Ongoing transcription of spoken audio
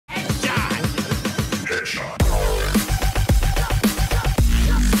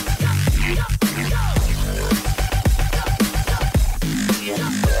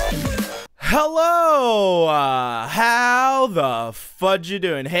Hello, how the fudge you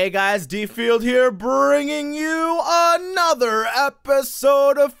doing? Hey guys, DField here, bringing you another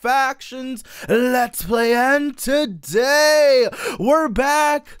episode of Factions Let's Play, and today we're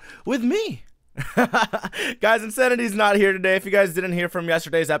back with me. Guys, Insanity's not here today. If you guys didn't hear from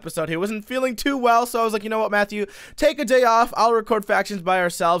yesterday's episode, he wasn't feeling too well, so I was like, you know what, Matthew, take a day off. I'll record Factions by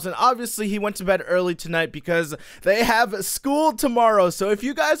ourselves. And obviously he went to bed early tonight because they have school tomorrow. So if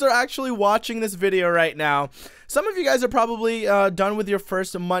you guys are actually watching this video right now, some of you guys are probably done with your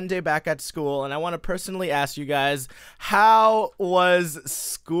first Monday back at school, and I want to personally ask you guys, how was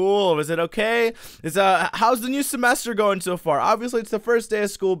school? Was it okay? How's the new semester going so far? Obviously, it's the first day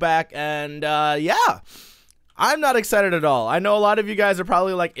of school back, and yeah. I'm not excited at all. I know a lot of you guys are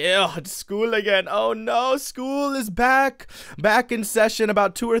probably like, ew, it's school again. Oh no, school is back in session.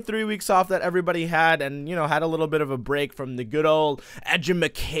 About 2 or 3 weeks off that everybody had, and you know, had a little bit of a break from the good old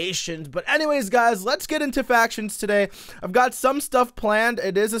edumacations. But anyways, guys, let's get into Factions today. I've got some stuff planned.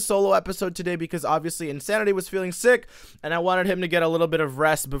 It is a solo episode today because obviously Insanity was feeling sick, and I wanted him to get a little bit of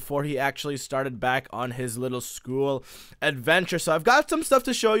rest before he actually started back on his little school adventure. So I've got some stuff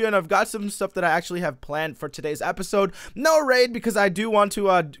to show you, and I've got some stuff that I actually have planned for today's episode. No raid, because I do want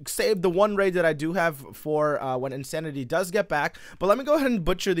to save the one raid that I do have for when Insanity does get back. But let me go ahead and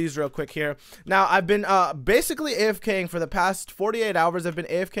butcher these real quick here. Now, I've been basically AFKing for the past 48 hours. I've been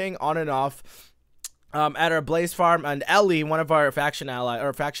AFKing on and off at our Blaze farm, and Ellie, one of our faction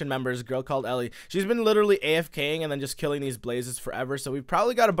members, a girl called Ellie, she's been literally AFKing and then just killing these blazes forever. So we've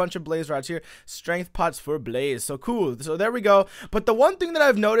probably got a bunch of blaze rods here, strength pots for blaze. So cool. So there we go. But the one thing that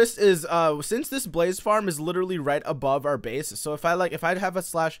I've noticed is since this blaze farm is literally right above our base, so if I go to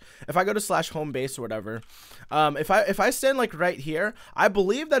 /home base or whatever, if I stand like right here, I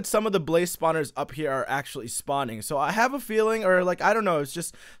believe that some of the blaze spawners up here are actually spawning. So I have a feeling, or like, I don't know, it's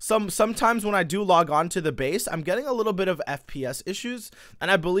just sometimes when I do log on to the base, I'm getting a little bit of FPS issues,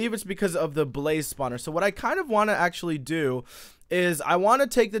 and I believe it's because of the blaze spawner. So what I kind of want to actually do is I want to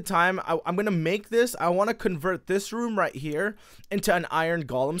take the time, I'm going to make this, I want to convert this room right here into an iron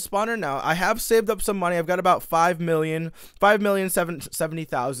golem spawner. Now, I have saved up some money. I've got about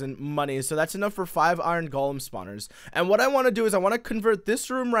 5,070,000 money, so that's enough for 5 iron golem spawners. And what I want to do is I want to convert this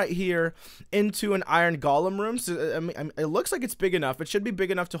room right here into an iron golem room. So, I mean, it looks like it's big enough. It should be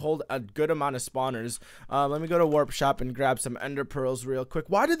big enough to hold a good amount of spawners. Let me go to Warp Shop and grab some ender pearls real quick.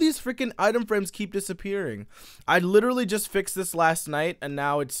 Why do these freaking item frames keep disappearing? I literally just fixed this last night, and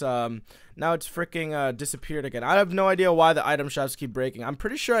now it's freaking disappeared again. I have no idea why the item shops keep breaking. I'm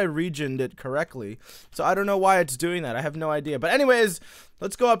pretty sure I regened it correctly, so I don't know why it's doing that. I have no idea. But anyways,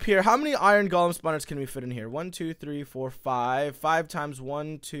 let's go up here. How many iron golem spawners can we fit in here? 1 2 3 4 5 5 times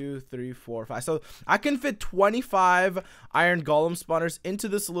 1 2 3 4 5. So I can fit 25 iron golem spawners into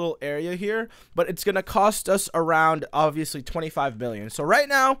this little area here, but it's gonna cost us around, obviously, 25 million. So right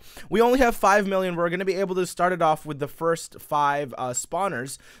now we only have 5 million. We're gonna be able to start it off with the first 5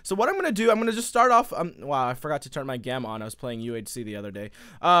 spawners. So what I'm gonna do, I'm gonna just start off, wow, I forgot to turn my gamma on. I was playing UHC the other day.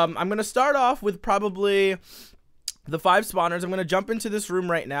 I'm gonna start off with probably the 5 spawners. I'm going to jump into this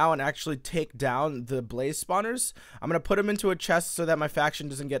room right now and actually take down the blaze spawners. I'm going to put them into a chest so that my faction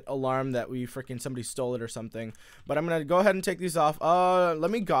doesn't get alarmed that somebody stole it or something. But I'm going to go ahead and take these off.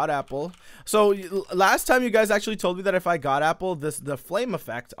 Let me God apple. So last time you guys actually told me that if I God apple, the flame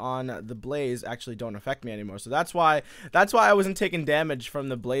effect on the blaze actually don't affect me anymore. So that's why I wasn't taking damage from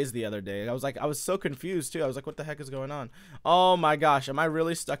the blaze the other day. I was so confused too. I was like, what the heck is going on? Oh my gosh, am I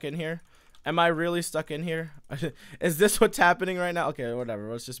really stuck in here? Am I really stuck in here? Is this what's happening right now? Okay,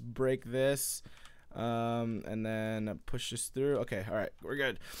 whatever. Let's just break this. And then push this through. Okay, all right, we're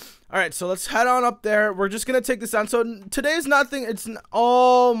good. All right, so let's head on up there. We're just gonna take this down. So today's nothing.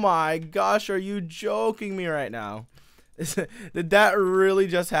 Oh my gosh, are you joking me right now? Did that really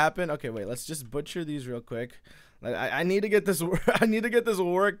just happen? Okay, wait. Let's just butcher these real quick. I need to get this. I need to get this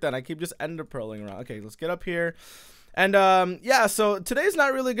work done. I keep just ender pearling around. Okay, let's get up here. And yeah, so today's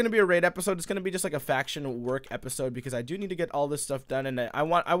not really going to be a raid episode. It's going to be just like a faction work episode because I do need to get all this stuff done, and I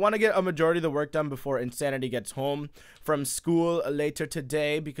want to get a majority of the work done before Insanity gets home from school later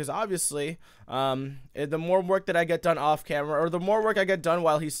today, because obviously the more work that I get done off camera, or the more work I get done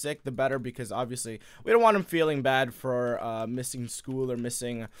while he's sick, the better, because obviously we don't want him feeling bad for missing school or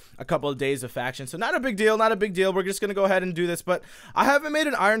missing a couple of days of faction. So not a big deal, not a big deal. We're just gonna go ahead and do this. But I haven't made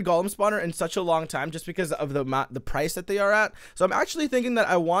an iron golem spawner in such a long time just because of the price that they are at. So I'm actually thinking that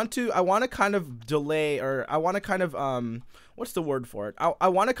I want to kind of delay, or I want to kind of what's the word for it? I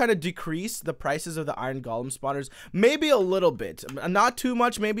want to kind of decrease the prices of the iron golem spawners, maybe a little bit, not too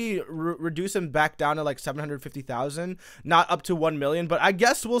much, maybe reduce them back down to like 750,000, not up to 1 million, but I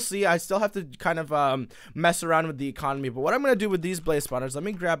guess we'll see. I still have to kind of mess around with the economy. But what I'm going to do with these blaze spawners, let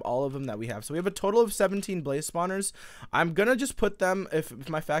me grab all of them that we have. So we have a total of 17 blaze spawners. I'm going to just put them, if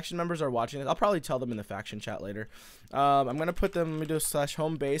my faction members are watching it, I'll probably tell them in the faction chat later. I'm going to put them, let me do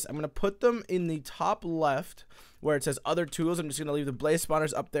 /home base. I'm going to put them in the top left where it says other tools. I'm just going to leave the blaze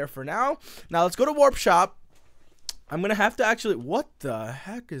spawners up there for now. Now let's go to Warp Shop. I'm going to have to actually, what the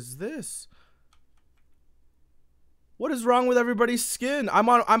heck is this? What is wrong with everybody's skin?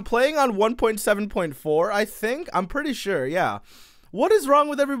 I'm playing on 1.7.4, I think. I'm pretty sure, yeah. What is wrong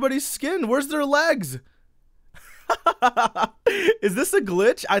with everybody's skin? Where's their legs? Is this a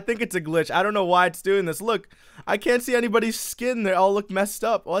glitch? I think it's a glitch. I don't know why it's doing this. Look, I can't see anybody's skin. They all look messed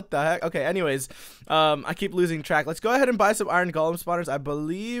up. What the heck? Okay, anyways, I keep losing track. Let's go ahead and buy some iron golem spawners. I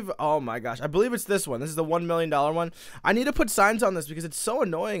believe, oh my gosh, I believe it's this one. This is the $1 million one. I need to put signs on this because it's so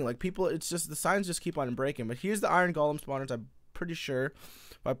annoying. Like, people, it's just, the signs just keep on breaking. But here's the iron golem spawners, I'm pretty sure.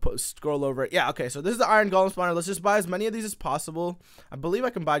 If I scroll over it, yeah, okay, so this is the iron golem spawner. Let's just buy as many of these as possible. I believe I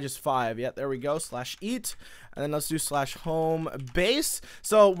can buy just 5. Yeah, there we go. /eat, and then let's do /home base.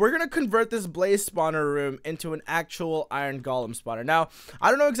 So we're gonna convert this blaze spawner room into an actual iron golem spawner. Now, I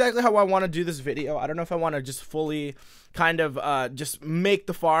don't know exactly how I want to do this video. I don't know if I want to just fully kind of just make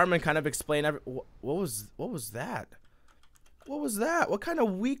the farm and kind of explain what was that? What was that? What kind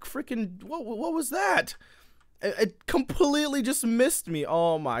of weak freaking what was that? It completely just missed me.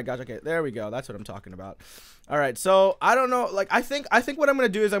 Oh my gosh. Okay, there we go. That's what I'm talking about. All right, so I don't know. Like, I think what I'm gonna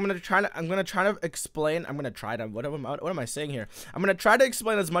do is I'm gonna try to explain. What am I saying here? I'm gonna try to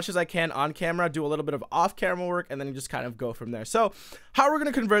explain as much as I can on camera, do a little bit of off camera work, and then just kind of go from there. So how we're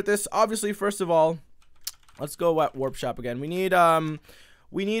gonna convert this? Obviously, first of all, let's go at Warp Shop again. We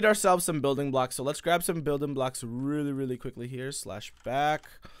need ourselves some building blocks. So let's grab some building blocks really quickly here. /back.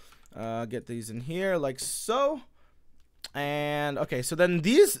 Get these in here like so. And okay, so then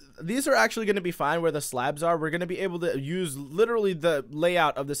these are actually going to be fine where the slabs are. We're going to be able to use literally the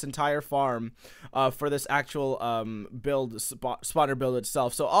layout of this entire farm for this actual spawner build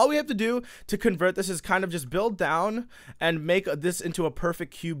itself. So all we have to do to convert this is kind of just build down and make this into a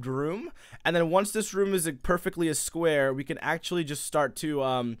perfect cubed room. And then once this room is perfectly a square, we can actually just start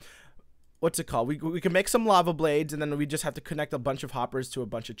to what's it called? We can make some lava blades, and then we just have to connect a bunch of hoppers to a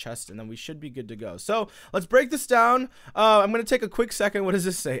bunch of chests, and then we should be good to go. So let's break this down. I'm going to take a quick second. What does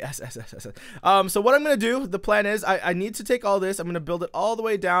this say? So what I'm going to do, the plan is I need to take all this. I'm going to build it all the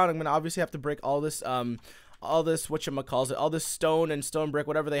way down. I'm going to obviously have to break all this, all this stone and stone brick,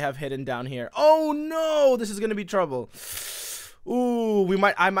 whatever they have hidden down here. Oh no, this is going to be trouble. Ooh,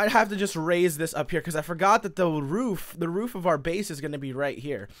 I might have to just raise this up here because I forgot that the roof of our base is going to be right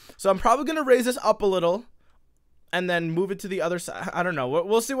here. So I'm probably going to raise this up a little and then move it to the other side. I don't know.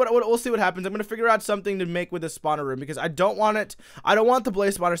 We'll see what happens. I'm going to figure out something to make with this spawner room because I don't want the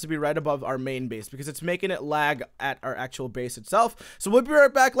blaze spawners to be right above our main base because it's making it lag at our actual base itself. So we'll be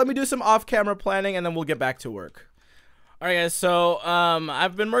right back. Let me do some off-camera planning and then we'll get back to work. Alright guys, so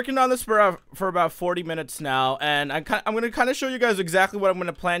I've been working on this for about 40 minutes now, and I'm going to kind of show you guys exactly what I'm going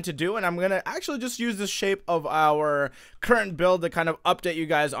to plan to do, and I'm going to actually just use the shape of our current build to kind of update you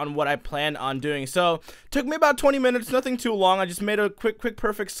guys on what I plan on doing. So, took me about 20 minutes, nothing too long. I just made a quick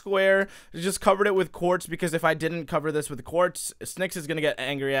perfect square, just covered it with quartz, because if I didn't cover this with quartz, Snicks is going to get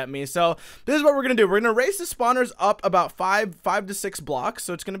angry at me. So, this is what we're going to do. We're going to raise the spawners up about 5 to 6 blocks,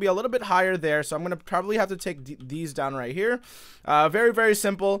 so it's going to be a little bit higher there, so I'm going to probably have to take these down right here. Very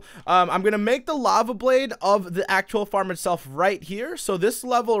simple. I'm gonna make the lava blade of the actual farm itself right here. So this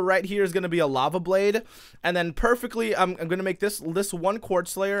level right here is gonna be a lava blade, and then perfectly I'm gonna make this one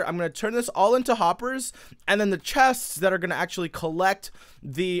quartz layer. I'm gonna turn this all into hoppers, and then the chests that are gonna actually collect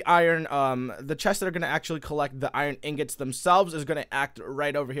the iron ingots themselves is gonna act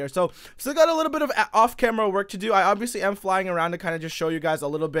right over here. So still got a little bit of off-camera work to do. I obviously am flying around to kind of just show you guys a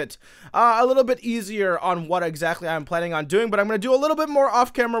little bit easier on what exactly I'm planning on doing, but I'm going to do a little bit more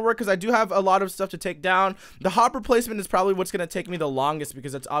off-camera work because I do have a lot of stuff to take down. The hopper placement is probably what's going to take me the longest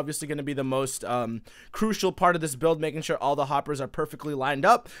because it's obviously going to be the most crucial part of this build, making sure all the hoppers are perfectly lined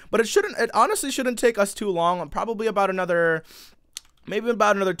up. But it honestly shouldn't take us too long. Probably about another maybe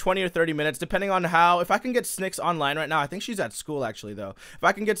about another 20 or 30 minutes, depending on how, if I can get Snicks online right now. I think she's at school actually though. If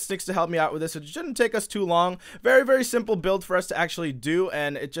I can get Snicks to help me out with this, it shouldn't take us too long. Very, very simple build for us to actually do,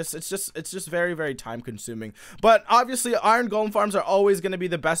 and it's just very, very time consuming. But obviously iron golem farms are always going to be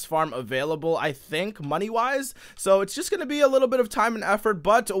the best farm available, I think, money wise. So it's just going to be a little bit of time and effort,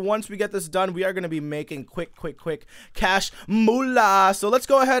 but once we get this done, we are going to be making quick cash moolah. So let's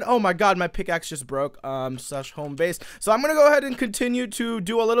go ahead. Oh my god, my pickaxe just broke. Slash home base. So I'm going to go ahead and continue to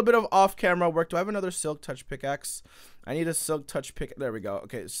do a little bit of off-camera work. Do I have another silk touch pickaxe? I need a silk touch pick. There we go.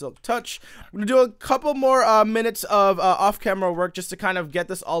 Okay, silk touch. I'm gonna do a couple more minutes of off-camera work just to kind of get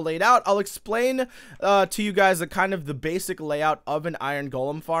this all laid out. I'll explain to you guys the kind of the basic layout of an iron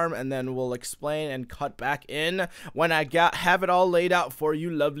golem farm, and then we'll explain and cut back in when I have it all laid out for you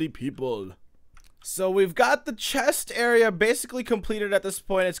lovely people. So we've got the chest area basically completed at this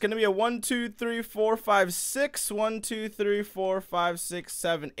point. It's going to be a 1, 2, 3, 4, 5, 6. 1, 2, 3, 4, 5, 6,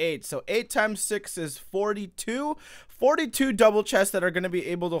 7, 8. So 8 times 6 is 42. 42 double chests that are going to be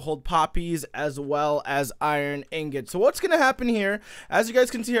able to hold poppies as well as iron ingots. So what's going to happen here, as you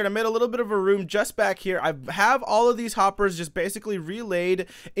guys can see here, I made a little bit of a room just back here. I have all of these hoppers just basically relayed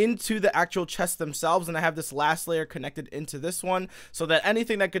into the actual chests themselves, and I have this last layer connected into this one, so that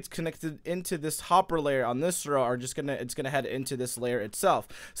anything that gets connected into this hopper layer on this row are just it's gonna head into this layer itself.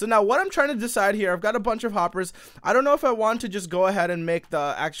 So now what I'm trying to decide here, I've got a bunch of hoppers. I don't know if I want to just go ahead and make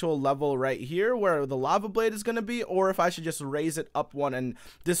the actual level right here where the lava blade is gonna be, or if I should just raise it up one and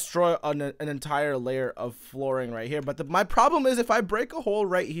destroy an entire layer of flooring right here. But my problem is, if I break a hole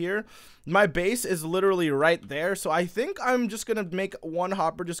right here, my base is literally right there. So I think I'm just gonna make one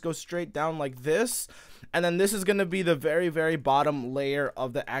hopper just go straight down like this, and then this is going to be the very, very bottom layer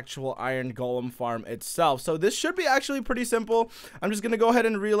of the actual iron golem farm itself. So this should be actually pretty simple. I'm just going to go ahead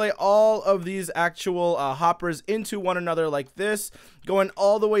and relay all of these actual hoppers into one another like this, going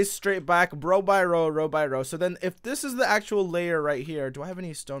all the way straight back, row by row, row by row. So then if this is the actual layer right here, do I have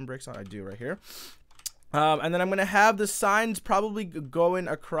any stone bricks on? I do right here. And then I'm going to have the signs probably going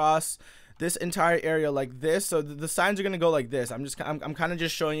across this entire area like this. So the signs are going to go like this. I'm kind of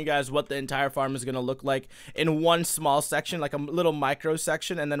just showing you guys what the entire farm is going to look like in one small section, like a little micro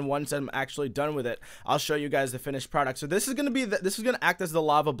section, and then once I'm actually done with it, I'll show you guys the finished product. So this is going to be this is going to act as the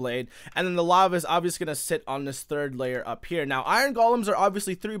lava blade, and then the lava is obviously going to sit on this third layer up here. Now iron golems are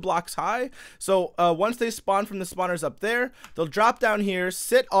obviously 3 blocks high, so once they spawn from the spawners up there, they'll drop down here,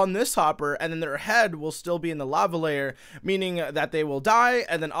 sit on this hopper, and then their head will still be in the lava layer, meaning that they will die,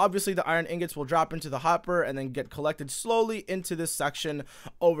 and then obviously the iron ingots will drop into the hopper and then get collected slowly into this section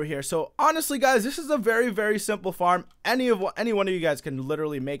over here. So honestly guys, this is a very, very simple farm. Any one of you guys can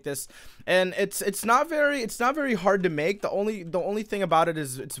literally make this, and it's not very hard to make. The only thing about it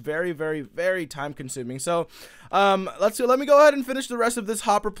is it's very, very, very time consuming. So let me go ahead and finish the rest of this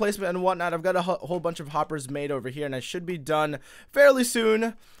hopper placement and whatnot. I've got a whole bunch of hoppers made over here, and I should be done fairly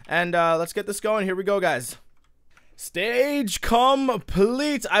soon, and let's get this going. Here we go, guys. Stage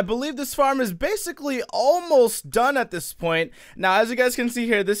complete. I believe this farm is basically almost done at this point. Now, as you guys can see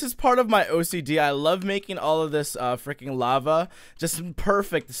here, this is part of my OCD. I love making all of this freaking lava just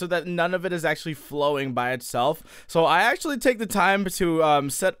perfect so that none of it is actually flowing by itself. So I actually take the time to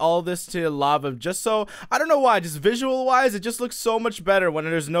set all this to lava, just so, I don't know why, just visual wise, it just looks so much better when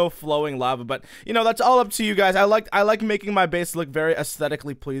there's no flowing lava. But you know, that's all up to you guys. I like making my base look very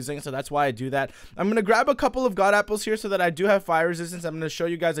aesthetically pleasing, so that's why I do that. I'm gonna grab a couple of god apples here so that I do have fire resistance. I'm going to show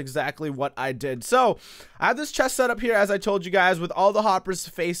you guys exactly what I did. So I have this chest set up here, as I told you guys, with all the hoppers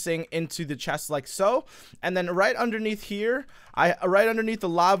facing into the chest like so, and then right underneath here, right underneath the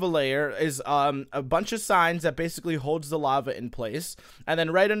lava layer is a bunch of signs that basically holds the lava in place. And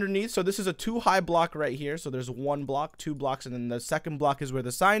then right underneath, so this is a 2 high block right here, so there's 1 block, 2 blocks, and then the second block is where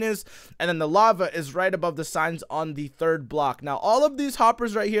the sign is, and then the lava is right above the signs on the 3rd block. Now all of these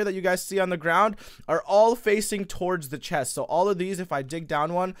hoppers right here that you guys see on the ground are all facing towards the chest. So all of these, if I dig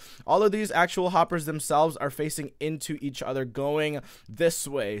down one, all of these actual hoppers themselves are facing into each other, going this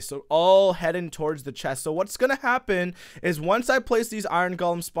way, so all heading towards the chest. So what's gonna happen is, once I place these iron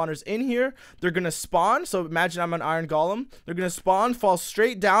golem spawners in here, they're gonna spawn. So imagine I'm an iron golem, they're gonna spawn, fall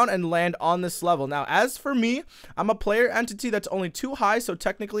straight down, and land on this level. Now as for me, I'm a player entity that's only 2 high, so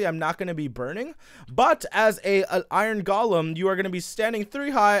technically I'm not gonna be burning, but as an iron golem, you are gonna be standing 3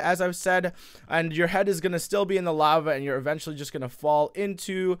 high, as I've said, and your head is gonna still be in the lava, and you're eventually just gonna fall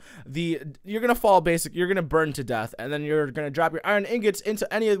into the, you're gonna burn to death, and then you're gonna drop your iron ingots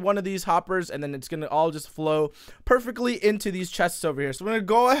into any one of these hoppers, and then it's gonna all just flow perfectly into these chests over here. So I'm gonna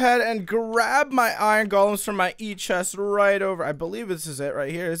go ahead and grab my iron golems from my chest right over, I believe this is it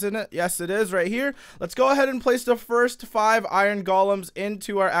right here, isn't it? Yes, it is right here. Let's go ahead and place the first 5 iron golems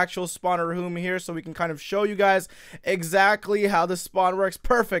into our actual spawner room here, so we can kind of show you guys exactly how the spawn works.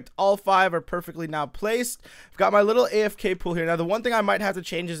 Perfect. All 5 are perfectly now placed. I've got my little AFK pool here. Now, the one thing I might have to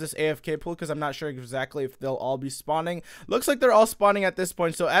change is this AFK pool, because I'm not sure exactly if they'll all be spawning. Looks like they're all spawning at this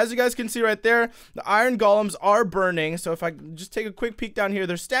point. So as you guys can see right there, the iron golems are burning. So if I just take a quick peek down here,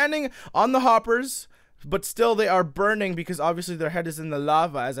 they're standing on the hoppers, but still they are burning because obviously their head is in the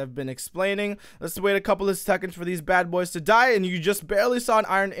lava, as I've been explaining. Let's wait a couple of seconds for these bad boys to die, and you just barely saw an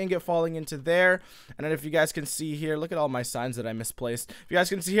iron ingot falling into there. And then if you guys can see here, look at all my signs that I misplaced. If you guys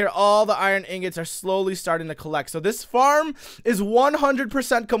can see here, all the iron ingots are slowly starting to collect. So this farm is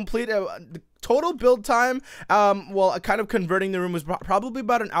 100% complete. Total build time, well, kind of converting the room was probably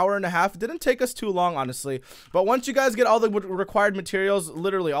about an hour and a half. It didn't take us too long, honestly. But once you guys get all the required materials,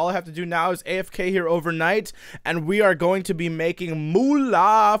 literally all I have to do now is AFK here overnight, and we are going to be making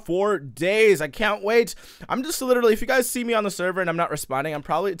moolah for days. I can't wait. I'm just literally, if you guys see me on the server and I'm not responding,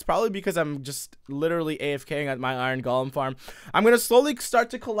 it's probably because I'm just literally AFKing at my iron golem farm. I'm gonna slowly start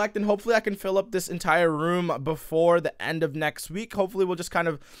to collect, and hopefully I can fill up this entire room before the end of next week. Hopefully we'll just kind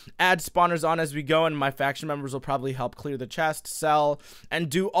of add spawners on as we go, and my faction members will probably help clear the chest, sell, and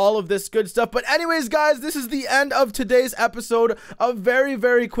do all of this good stuff. But anyways, guys, this is the end of today's episode. A very,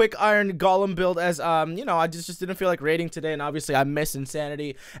 very quick iron golem build, as you know, I just didn't feel like raiding today, and obviously I miss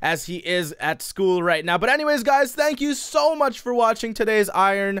Insanity as he is at school right now. But anyways, guys, thank you so much for watching today's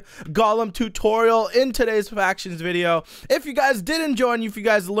iron golem tutorial in today's factions video. If you guys did enjoy, and if you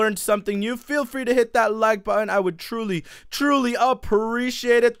guys learned something new, feel free to hit that like button. I would truly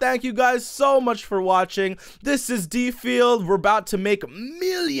appreciate it. Thank you guys so much for watching. This is DField. We're about to make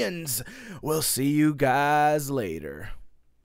millions. We'll see you guys later.